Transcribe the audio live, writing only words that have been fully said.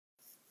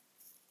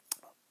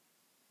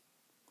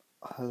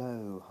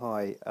Hello,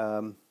 hi.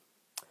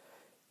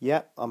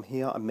 Yeah, I'm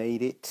here. I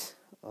made it.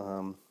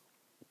 Um,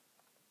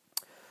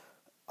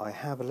 I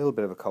have a little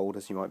bit of a cold,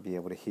 as you might be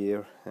able to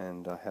hear,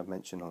 and I have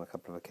mentioned on a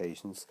couple of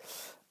occasions.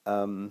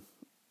 Um,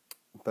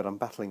 but I'm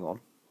battling on,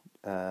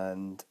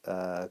 and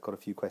got a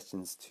few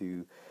questions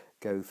to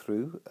go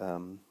through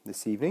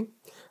this evening.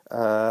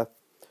 Uh,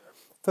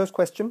 First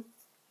question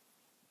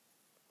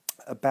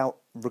about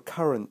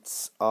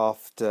recurrence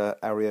after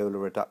areola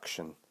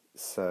reduction.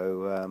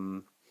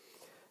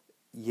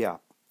 Yeah,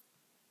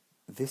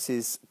 this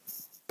is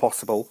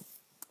possible.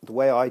 The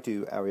way I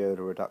do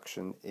areola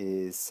reduction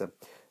is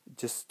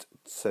just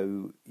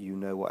so you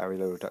know what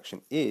areola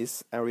reduction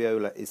is.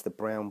 Areola is the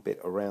brown bit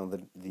around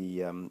the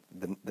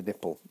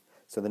nipple.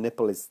 So the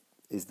nipple is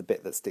the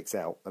bit that sticks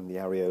out, and the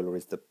areola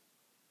is the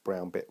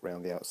brown bit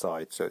around the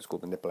outside. So it's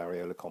called the nipple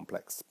areola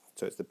complex.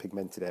 So it's the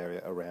pigmented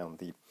area around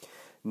the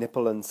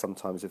nipple, and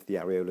sometimes if the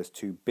areola is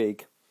too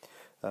big,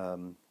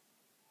 um,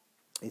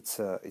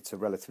 it's a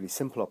relatively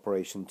simple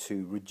operation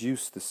to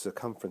reduce the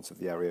circumference of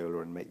the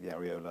areola and make the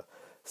areola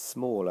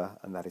smaller,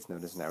 and that is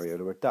known as an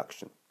areola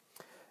reduction.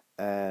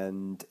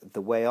 And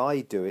the way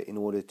I do it, in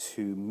order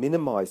to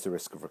minimize the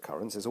risk of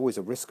recurrence, there's always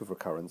a risk of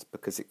recurrence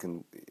because it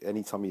can,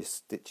 anytime you're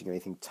stitching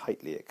anything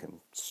tightly, it can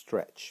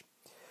stretch.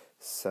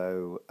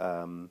 So,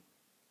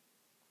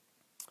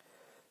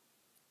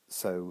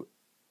 so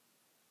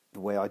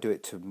the way I do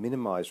it to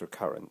minimize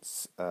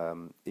recurrence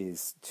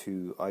is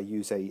I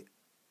use a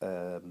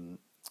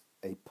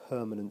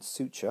permanent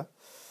suture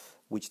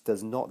which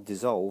does not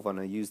dissolve, and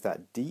I use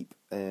that deep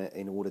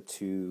in order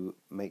to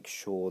make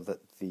sure that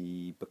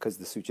because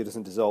the suture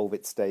doesn't dissolve,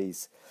 it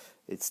stays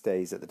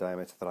at the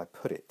diameter that I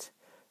put it.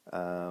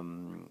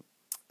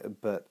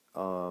 But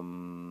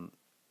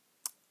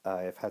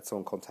I have had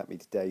someone contact me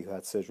today who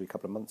had surgery a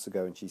couple of months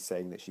ago, and she's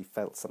saying that she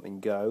felt something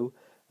go,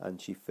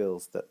 and she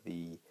feels that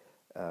it's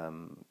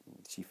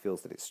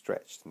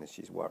stretched, and that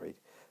she's worried.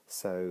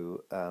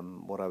 So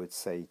what I would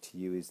say to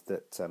you is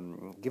that,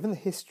 given the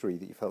history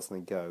that you felt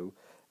something go,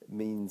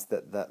 means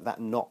that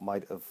knot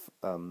might have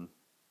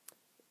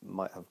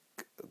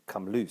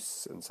come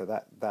loose, and so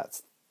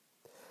that's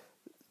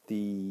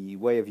the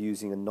way of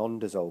using a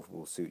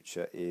non-dissolvable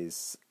suture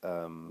is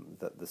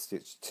that the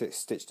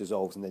stitch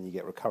dissolves and then you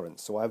get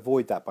recurrence. So I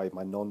avoid that by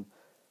my non.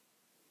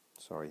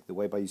 Sorry, the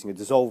way by using a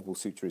dissolvable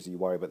suture is you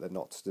worry about the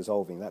knots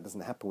dissolving. That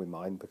doesn't happen with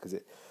mine because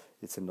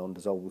it's a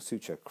non-dissolvable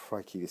suture.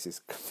 Crikey, this is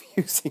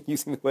confusing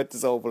using the word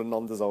dissolvable and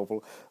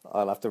non-dissolvable.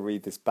 I'll have to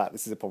read this back.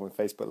 This is a problem with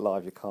Facebook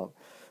Live. You can't.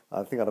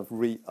 I think I'd have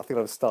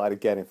started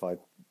again if I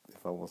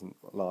wasn't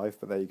live.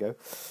 But there you go.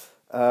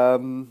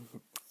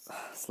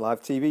 It's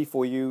live TV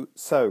for you.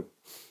 So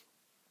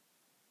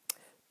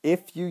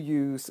if you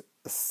use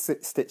a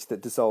stitch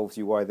that dissolves,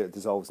 you worry that it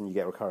dissolves and you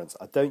get recurrence.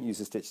 I don't use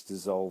a stitch that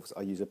dissolves.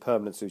 I use a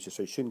permanent suture,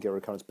 so you shouldn't get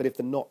recurrence. But if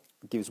the knot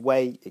gives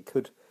way, it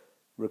could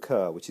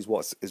recur, which is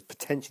what is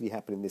potentially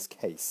happened in this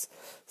case.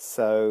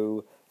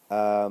 So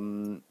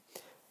the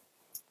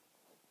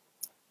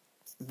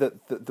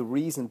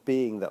reason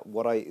being that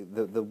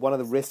one of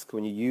the risks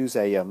when you use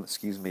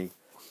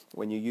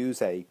when you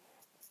use a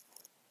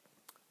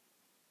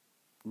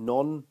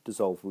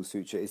non-dissolvable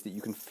suture is that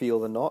you can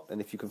feel the knot,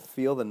 and if you can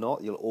feel the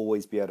knot, you'll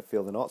always be able to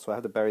feel the knot. So I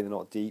have to bury the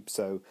knot deep.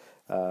 So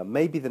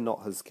maybe the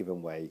knot has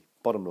given way,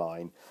 bottom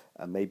line,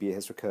 and maybe it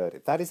has recurred.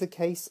 If that is the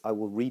case, I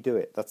will redo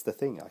it. That's the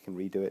thing. I can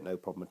redo it, no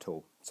problem at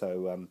all.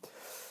 So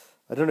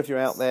I don't know if you're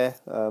out there,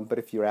 but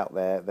if you're out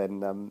there,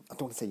 then I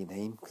don't want to say your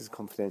name because of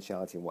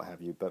confidentiality and what have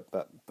you. But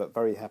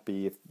very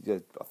happy. I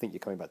think you're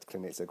coming back to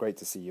clinic, so great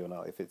to see you. And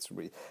if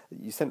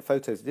you sent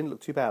photos, it didn't look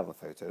too bad on the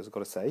photos, I've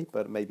got to say,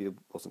 but maybe it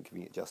wasn't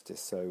giving it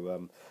justice.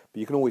 So, but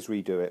you can always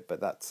redo it.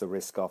 But that's a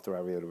risk after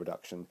areola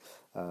reduction.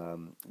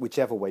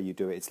 Whichever way you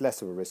do it, it's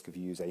less of a risk if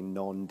you use a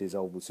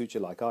non-dissolvable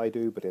suture like I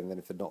do. But then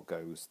if the knot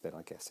goes, then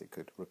I guess it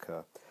could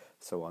recur.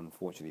 So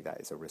unfortunately,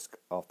 that is a risk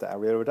after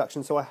areola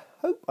reduction. So I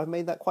hope I've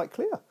made that quite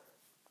clear.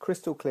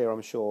 Crystal clear,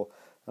 I'm sure,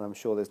 and I'm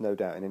sure there's no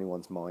doubt in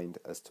anyone's mind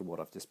as to what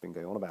I've just been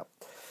going on about.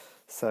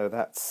 So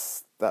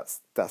that's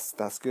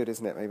good,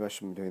 isn't it? Maybe I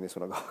shouldn't be doing this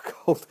when I've got a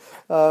cold.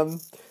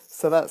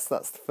 So that's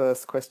the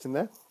first question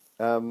there.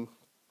 The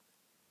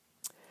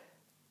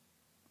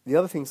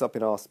other things I've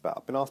been asked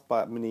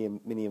about mini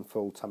and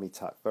full tummy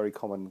tuck. Very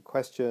common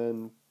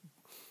question.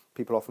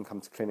 People often come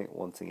to clinic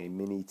wanting a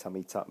mini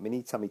tummy tuck.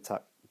 Mini tummy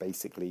tuck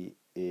basically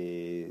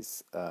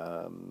is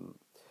a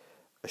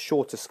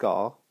shorter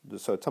scar.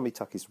 So a tummy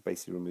tuck is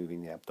basically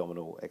removing the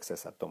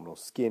excess abdominal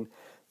skin.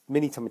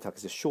 Mini tummy tuck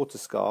is a shorter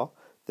scar.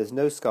 There's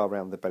no scar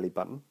around the belly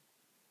button.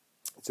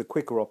 It's a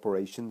quicker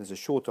operation. There's a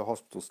shorter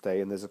hospital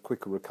stay, and there's a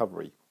quicker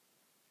recovery.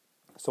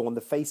 So on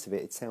the face of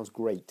it, it sounds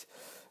great.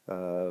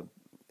 Who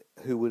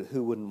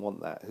wouldn't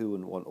want that? Who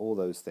wouldn't want all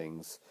those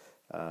things?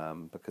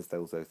 Because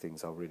those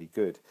things are really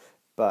good.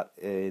 But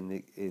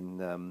the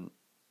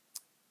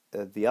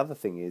other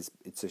thing is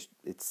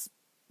it's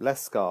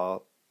less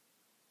scar,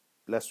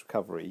 less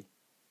recovery,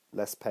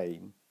 less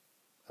pain.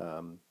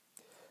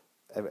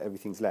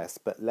 Everything's less,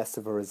 but less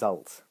of a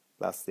result.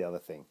 That's the other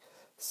thing.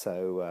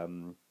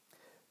 So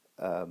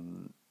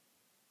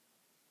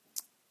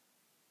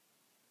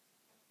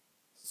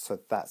So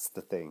that's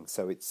the thing.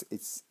 So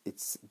it's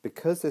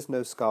because there's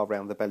no scar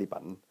around the belly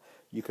button,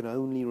 you can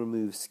only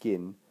remove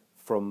skin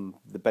from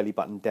the belly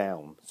button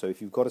down. So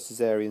if you've got a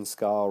cesarean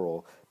scar,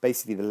 or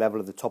basically the level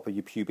of the top of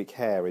your pubic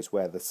hair is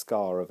where the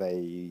scar of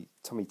a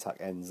tummy tuck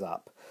ends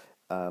up,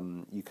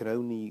 you can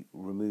only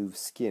remove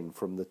skin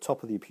from the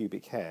top of your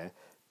pubic hair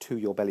to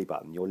your belly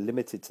button. You're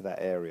limited to that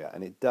area,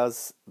 and it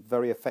does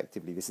very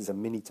effectively. This is a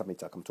mini tummy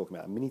tuck I'm talking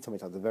about. A mini tummy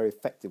tuck that very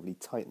effectively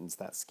tightens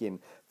that skin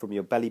from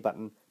your belly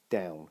button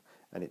down,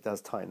 and it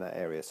does tighten that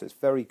area. So it's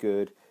very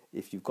good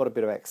if you've got a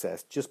bit of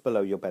excess just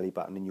below your belly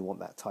button and you want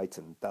that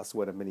tightened. That's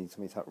where the mini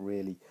tummy tuck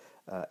really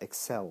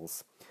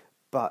excels.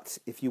 But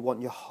if you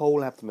want your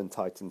whole abdomen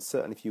tightened,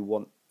 certainly if you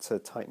want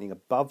tightening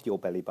above your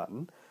belly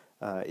button,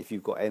 if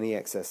you've got any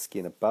excess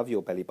skin above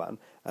your belly button,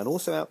 and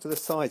also out to the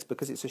sides,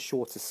 because it's a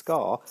shorter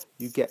scar,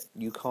 you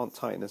can't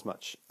tighten as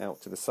much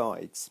out to the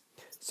sides.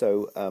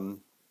 So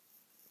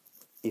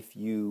if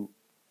you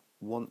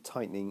want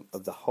tightening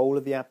of the whole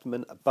of the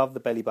abdomen, above the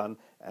belly button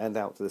and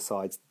out to the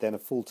sides, then a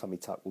full tummy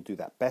tuck will do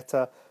that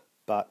better.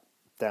 But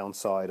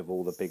downside of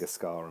all the bigger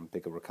scar and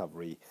bigger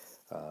recovery,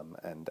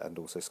 and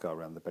also scar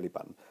around the belly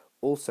button.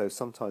 Also,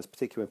 sometimes,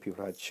 particularly when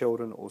people have had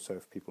children, also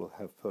if people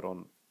have put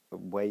on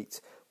weight,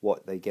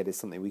 what they get is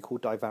something we call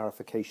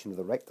divarification of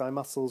the recti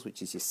muscles,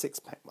 which is your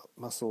six-pack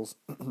muscles.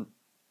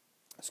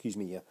 Excuse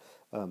me, your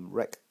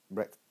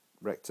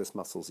rectus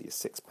muscles are your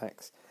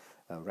six-packs.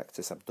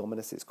 Rectus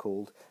abdominis it's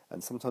called,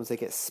 and sometimes they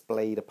get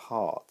splayed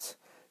apart.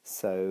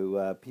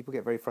 So people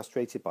get very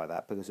frustrated by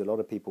that, because a lot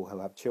of people who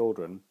have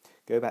children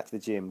go back to the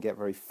gym, get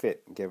very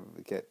fit,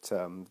 get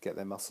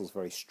their muscles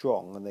very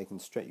strong, and you can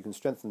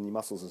strengthen your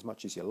muscles as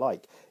much as you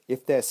like.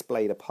 If they're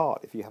splayed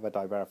apart, if you have a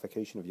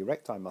divarification of your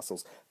recti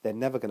muscles, they're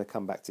never going to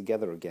come back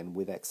together again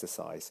with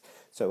exercise.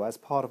 So as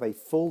part of a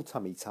full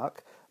tummy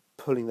tuck,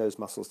 pulling those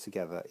muscles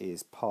together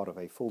is part of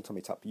a full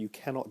tummy tuck. But you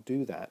cannot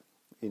do that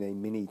in a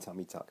mini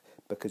tummy tuck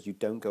because you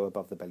don't go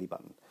above the belly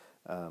button.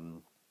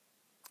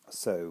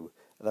 So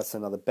that's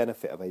another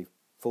benefit of a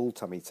full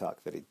tummy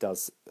tuck, that it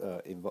does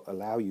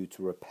allow you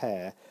to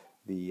repair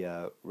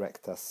the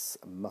rectus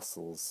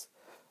muscles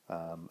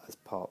as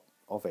part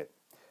of it.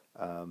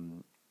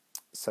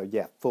 So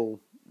yeah, full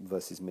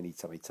versus mini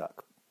tummy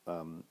tuck.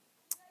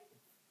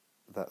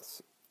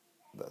 That's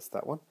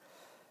that one.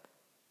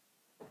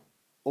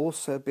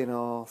 Also been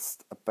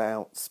asked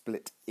about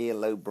split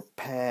earlobe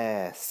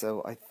repair.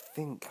 So I'm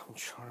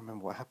trying to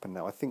remember what happened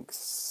now. I think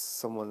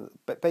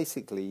but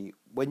basically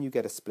when you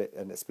get a split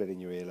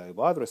in your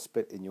earlobe, either a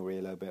split in your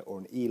earlobe or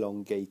an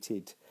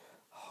elongated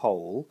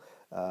hole,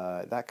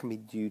 that can be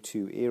due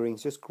to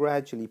earrings just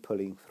gradually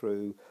pulling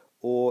through,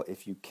 or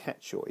if you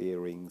catch your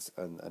earrings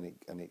and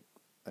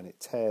it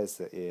tears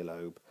the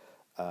earlobe.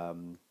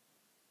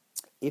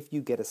 If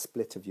you get a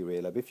split of your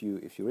earlobe,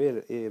 if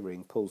your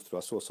earring pulls through,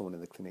 I saw someone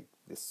in the clinic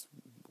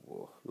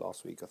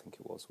last week, I think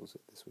it was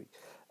it this week?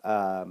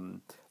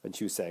 And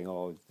she was saying,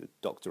 oh, the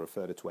doctor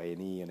referred her to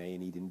A&E, and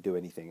A&E didn't do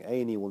anything.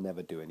 A&E will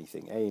never do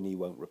anything. A&E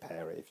won't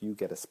repair it. If you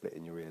get a split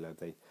in your earlobe,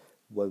 they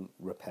won't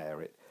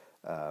repair it,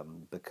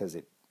 because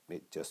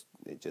they just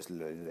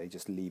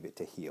leave it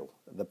to heal.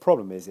 The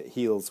problem is it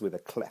heals with a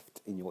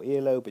cleft in your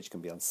earlobe, which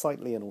can be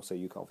unsightly, and also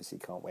you obviously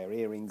can't wear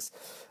earrings.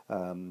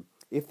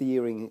 If the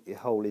earring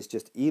hole is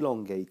just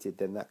elongated,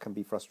 then that can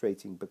be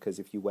frustrating, because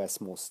if you wear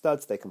small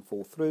studs, they can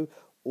fall through,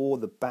 or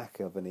the back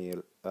of an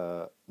ear,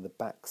 the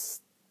back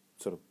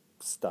sort of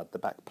stud, the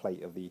back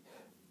plate of the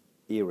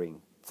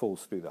earring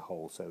falls through the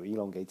hole. So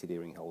elongated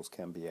earring holes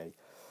can be a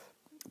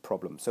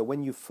problem. So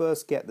when you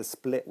first get the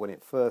split, when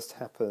it first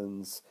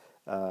happens,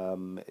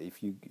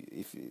 if you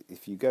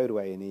go to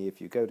A&E, if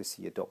you go to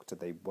see a doctor,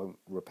 they won't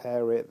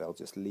repair it. They'll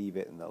just leave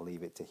it, and they'll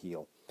leave it to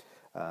heal.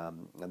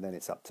 And then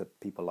it's up to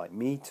people like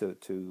me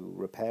to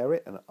repair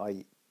it, and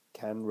I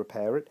can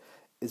repair it.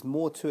 There's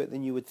more to it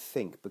than you would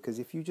think, because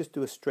if you just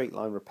do a straight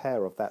line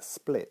repair of that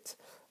split,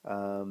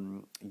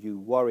 you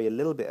worry a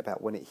little bit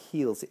about when it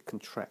heals, it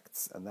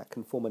contracts, and that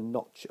can form a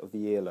notch of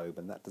the earlobe,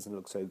 and that doesn't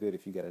look so good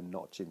if you get a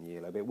notch in the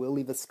earlobe. It will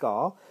leave a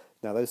scar.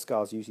 Now, those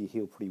scars usually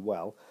heal pretty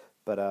well,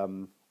 but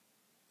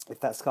if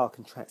that scar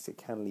contracts, it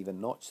can leave a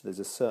notch. There's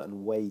a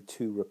certain way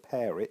to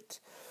repair it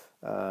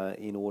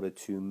in order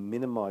to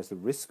minimize the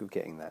risk of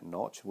getting that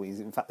notch.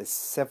 In fact, there's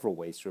several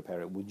ways to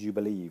repair it. Would you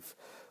believe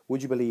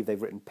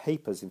they've written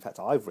papers? In fact,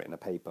 I've written a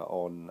paper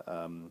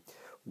on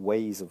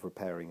ways of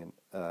repairing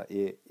an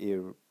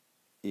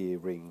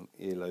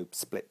earlobe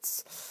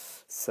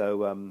splits.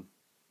 So, and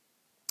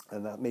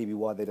that may be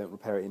why they don't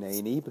repair it in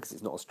A&E, because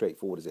it's not as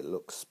straightforward as it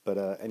looks.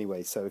 But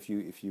anyway, so if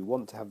you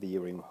want to have the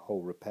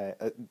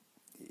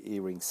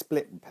earring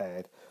split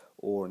repaired,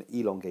 or an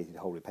elongated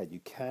hole repaired,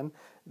 you can.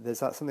 There's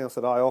something else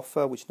that I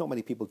offer, which not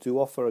many people do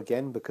offer,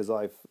 again, because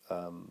I've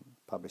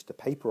published a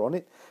paper on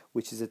it,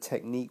 which is a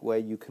technique where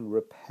you can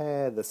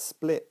repair the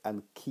split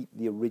and keep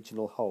the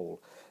original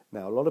hole.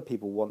 Now, a lot of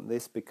people want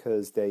this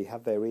because they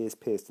have their ears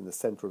pierced in the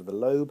center of the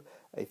lobe.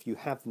 If you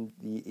have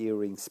the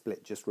earring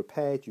split just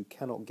repaired, you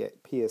cannot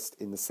get pierced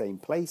in the same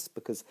place,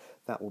 because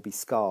that will be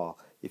scar.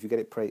 If you get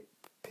it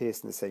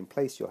pierced in the same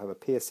place, you'll have a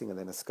piercing and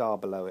then a scar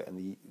below it, and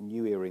the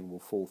new earring will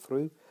fall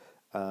through.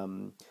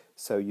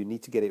 So you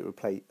need to get it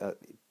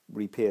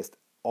re-pierced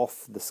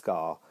off the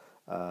scar.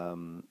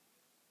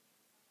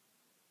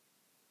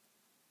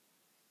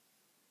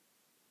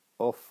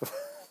 Off.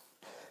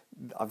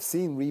 I've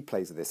seen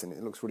replays of this, and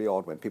it looks really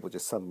odd when people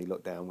just suddenly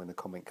look down when the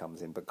comment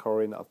comes in. But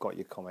Corinne, I've got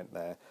your comment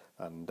there,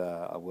 and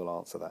I will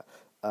answer that.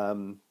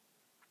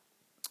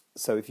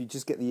 So if you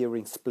just get the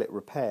earring split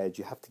repaired,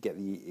 you have to get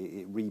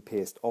it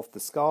re-pierced off the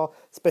scar,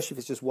 especially if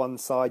it's just one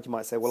side. You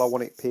might say, well, I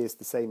want it pierced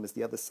the same as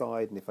the other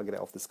side, and if I get it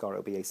off the scar,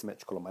 it'll be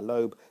asymmetrical on my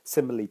lobe.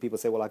 Similarly, people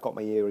say, well, I got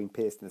my earring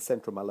pierced in the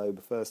centre of my lobe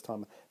the first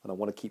time, and I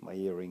want to keep my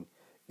earring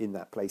in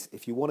that place.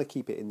 If you want to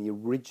keep it in the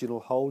original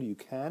hole, you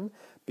can,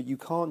 but you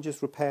can't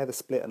just repair the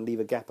split and leave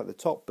a gap at the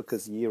top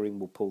because the earring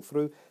will pull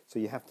through. So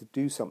you have to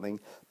do something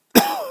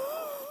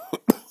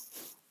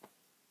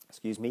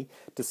excuse me,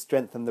 to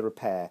strengthen the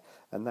repair.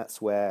 And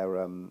that's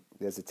where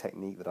there's a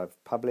technique that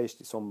I've published.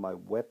 It's on my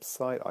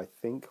website, I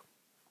think.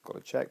 Got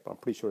to check, but I'm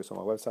pretty sure it's on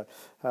my website,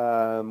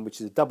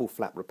 which is a double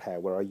flap repair,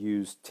 where I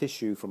use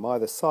tissue from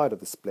either side of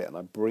the split and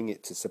I bring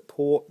it to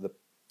support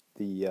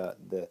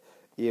the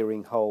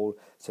earring hole,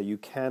 so you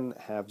can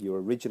have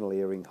your original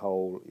earring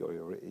hole,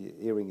 your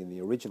earring in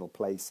the original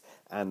place,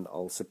 and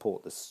I'll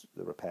support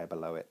the repair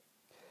below it.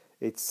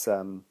 It's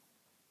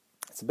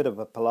a bit of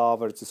a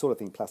palaver. It's the sort of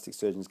thing plastic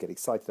surgeons get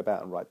excited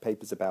about and write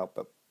papers about,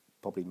 but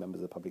probably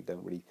members of the public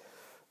don't really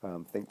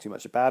think too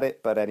much about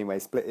it. But anyway,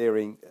 split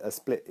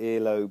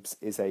earlobes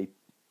is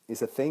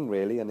a thing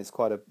really, and there's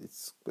quite a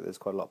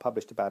lot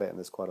published about it, and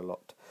there's quite a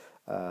lot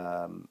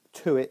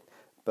to it.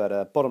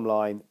 But bottom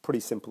line,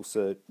 pretty simple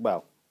surgery.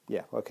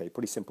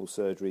 Pretty simple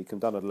surgery. You can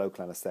done a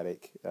local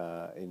anaesthetic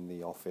in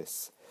the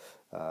office,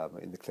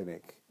 in the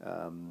clinic.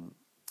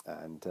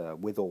 And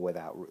with or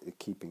without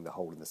keeping the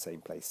hole in the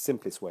same place.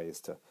 Simplest way is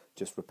to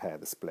just repair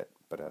the split,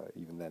 but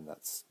even then,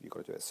 you've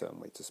got to do it a certain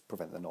way to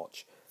prevent the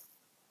notch.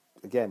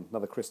 Again,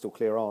 another crystal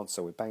clear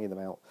answer. We're banging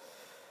out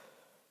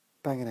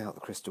the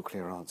crystal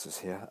clear answers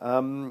here.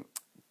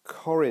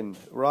 Corinne,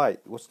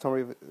 right? What's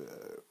the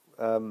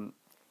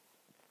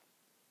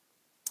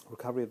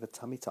recovery of the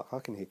tummy tuck? I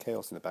can hear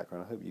chaos in the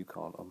background. I hope you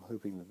can't. I'm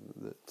hoping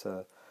that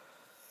I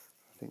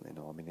think they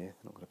know I'm in here.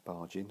 They're not going to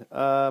barge in.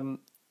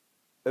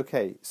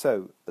 Okay,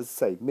 so as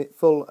I say,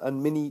 full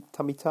and mini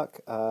tummy tuck.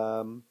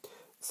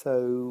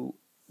 So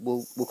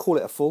we'll call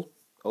it a full,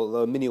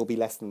 although a mini will be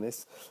less than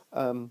this.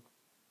 The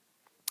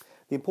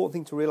important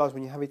thing to realise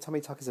when you have a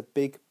tummy tuck is a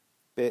big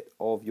bit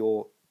of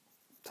your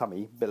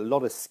tummy, but a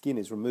lot of skin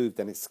is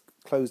removed and it's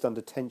closed under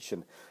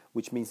tension,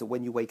 which means that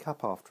when you wake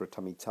up after a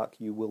tummy tuck,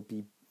 you will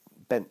be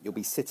bent. You'll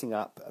be sitting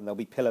up, and there'll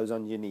be pillows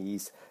on your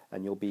knees,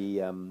 and you'll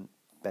be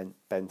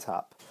bent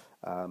up.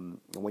 And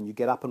when you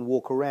get up and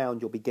walk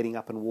around, you'll be getting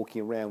up and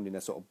walking around in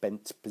a sort of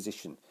bent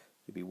position.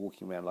 You'll be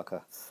walking around like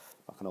an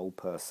old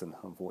person,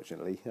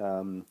 unfortunately.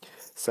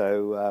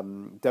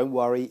 So don't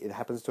worry, it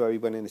happens to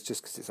everyone, and it's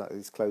just because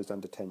it's closed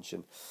under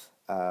tension.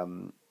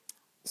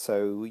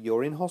 So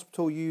you're in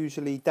hospital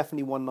usually,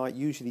 definitely one night,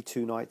 usually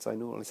 2 nights. I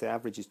normally say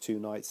average is 2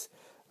 nights,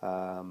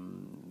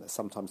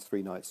 sometimes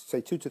 3 nights.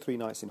 Say 2 to 3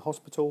 nights in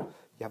hospital.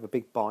 You have a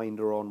big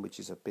binder on, which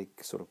is a big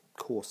sort of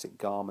corset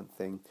garment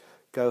thing.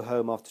 Go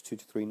home after 2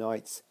 to 3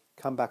 nights,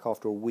 come back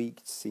after a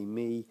week to see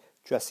me,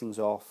 dressings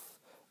off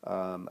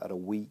at a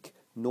week.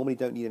 Normally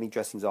don't need any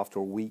dressings after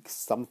a week.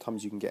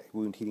 Sometimes you can get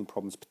wound healing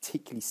problems,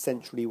 particularly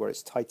centrally where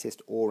it's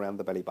tightest, or around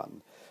the belly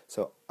button.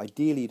 So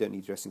ideally you don't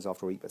need dressings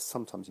after a week, but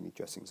sometimes you need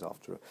dressings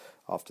after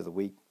the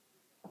week.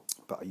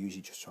 But I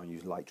usually just try and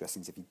use light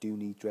dressings if you do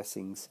need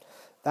dressings.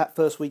 That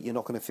first week you're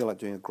not going to feel like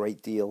doing a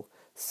great deal.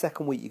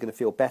 Second week you're going to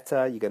feel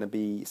better. You're going to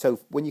be, so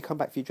when you come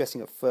back for your dressing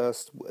at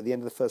the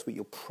end of the first week,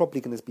 you're probably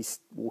going to be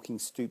walking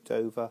stooped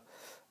over,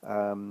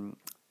 and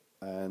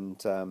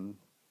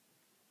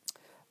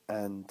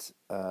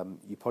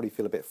you probably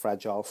feel a bit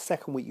fragile.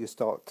 Second week you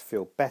start to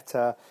feel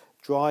better.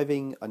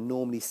 Driving, I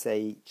normally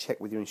say check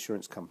with your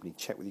insurance company,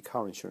 check with your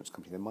car insurance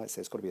company. They might say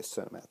it's got to be a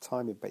certain amount of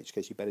time, in which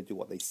case you better do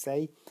what they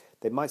say.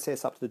 They might say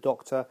it's up to the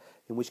doctor,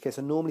 in which case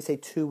I normally say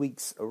 2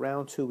 weeks.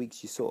 Around 2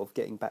 weeks, you're sort of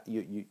getting back.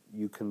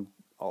 You can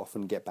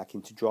often get back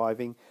into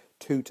driving.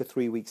 2 to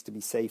 3 weeks to be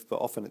safe, but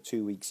often at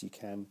 2 weeks you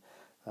can.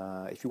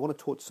 If you want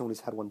to talk to someone who's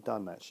had one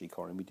done, actually,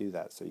 Corinne, we do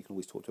that. So you can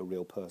always talk to a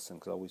real person,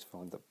 because I always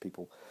find that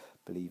people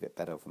believe it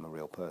better from a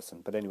real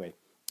person. But anyway,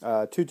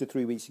 2 to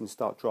 3 weeks you can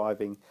start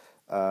driving.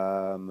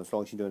 As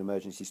long as you do an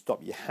emergency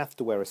stop, you have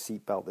to wear a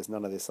seatbelt. There's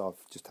none of this,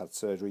 I've just had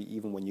surgery.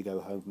 Even when you go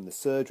home from the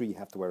surgery, you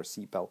have to wear a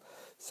seatbelt.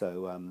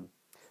 So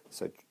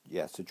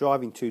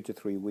driving 2 to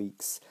 3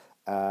 weeks.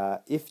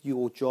 If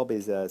your job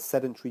is a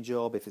sedentary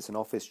job, if it's an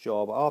office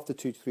job, after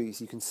 2 to 3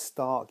 weeks you can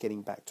start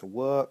getting back to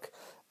work.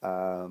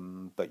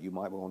 But you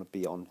might want to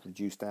be on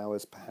reduced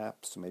hours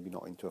perhaps, or maybe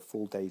not into a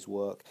full day's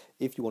work.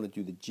 If you want to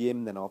do the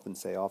gym, then I often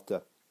say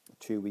after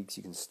 2 weeks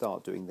you can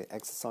start doing the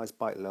exercise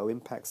bike, low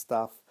impact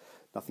stuff,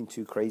 nothing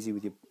too crazy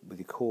with your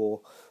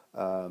core.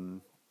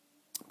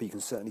 But you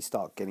can certainly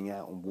start getting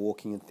out and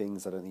walking and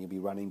things. I don't think you'll be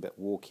running, but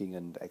walking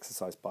and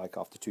exercise bike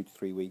after 2 to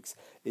 3 weeks.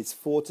 It's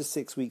 4 to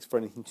 6 weeks for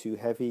anything too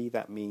heavy.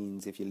 That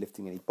means if you're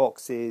lifting any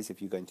boxes,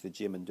 if you're going to the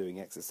gym and doing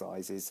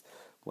exercises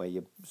where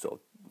you're sort of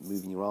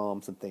moving your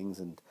arms and things,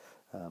 and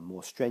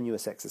more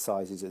strenuous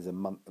exercises is a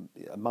month,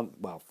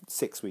 well,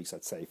 6 weeks,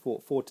 I'd say,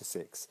 four to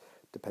six,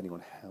 depending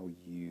on how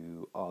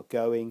you are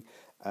going.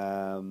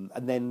 And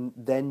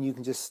then you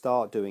can just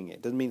start doing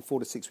it. Doesn't mean 4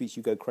 to 6 weeks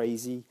you go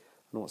crazy.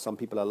 I know what some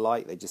people are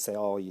like. They just say,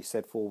 oh, you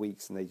said 4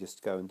 weeks, and they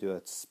just go and do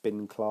a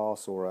spin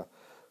class or a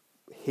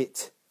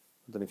HIIT.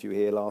 I don't know if you were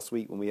here last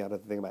week when we had a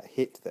thing about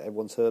HIIT that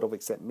everyone's heard of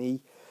except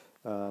me.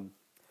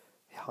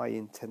 High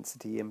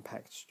intensity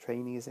impact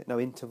training, is it? No,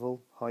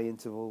 high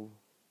interval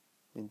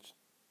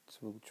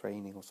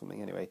training or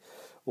something. Anyway,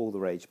 all the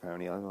rage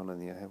apparently. I don't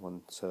know,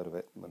 everyone's heard of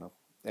it.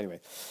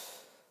 Anyway.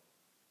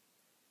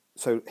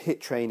 So HIIT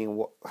training and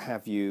what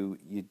have you,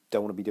 you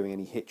don't want to be doing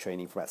any HIIT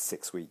training for about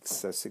 6 weeks.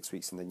 So 6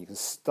 weeks, and then you can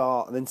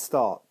start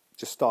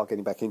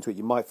getting back into it.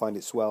 You might find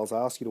it swells. I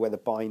ask you to wear the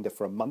binder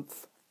for a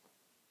month,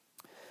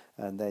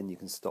 and then you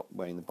can stop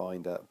wearing the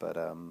binder, but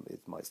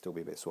it might still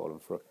be a bit swollen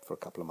for a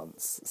couple of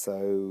months.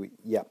 So,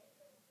 yeah.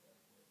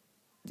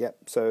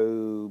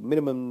 So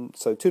minimum,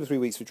 2 to 3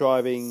 weeks for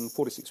driving,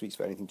 4 to 6 weeks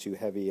for anything too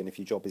heavy, and if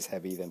your job is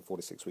heavy, then 4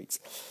 to 6 weeks.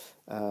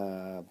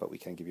 But we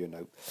can give you a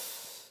note.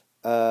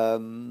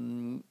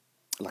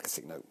 Like a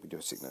sick note, we do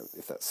a sick note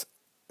if that's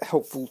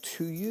helpful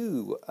to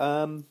you.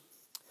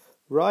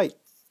 Right.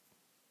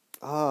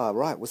 How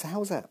was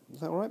that?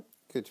 Was that all right?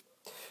 Good.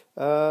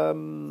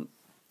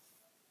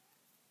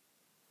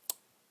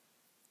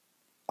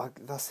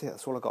 That's it.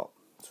 That's all I got.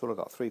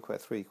 Three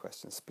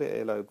questions: split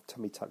earlobe,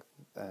 tummy tuck,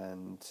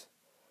 and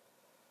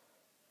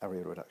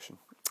areola reduction.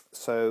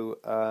 So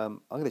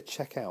I'm going to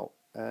check out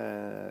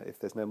if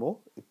there's no more.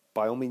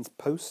 By all means,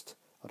 post.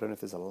 I don't know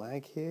if there's a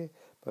lag here.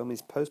 By all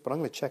means, post. But I'm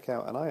going to check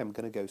out, and I am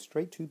going to go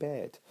straight to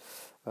bed.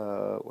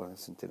 Well, have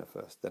some dinner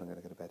first. Then I'm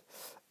going to go to bed.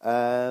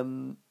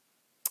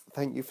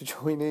 Thank you for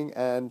joining,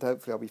 and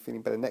hopefully I'll be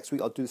feeling better next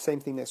week. I'll do the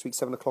same thing next week,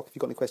 7 o'clock. If you've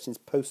got any questions,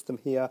 post them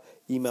here.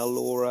 Email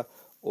Laura,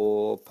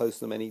 or post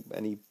them any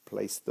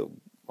place that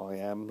I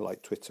am,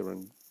 like Twitter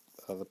and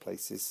other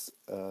places.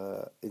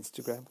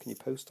 Instagram. Can you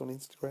post on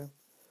Instagram?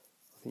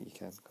 I think you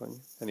can, can't you?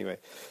 Anyway,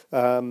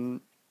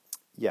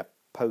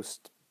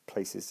 post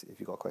places if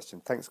you've got a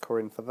question. Thanks,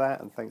 Corinne, for that,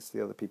 and thanks to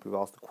the other people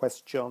who've asked the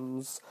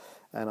questions.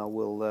 And I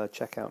will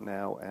check out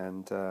now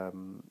and go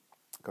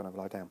and have a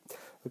lie down.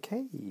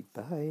 Okay,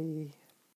 bye.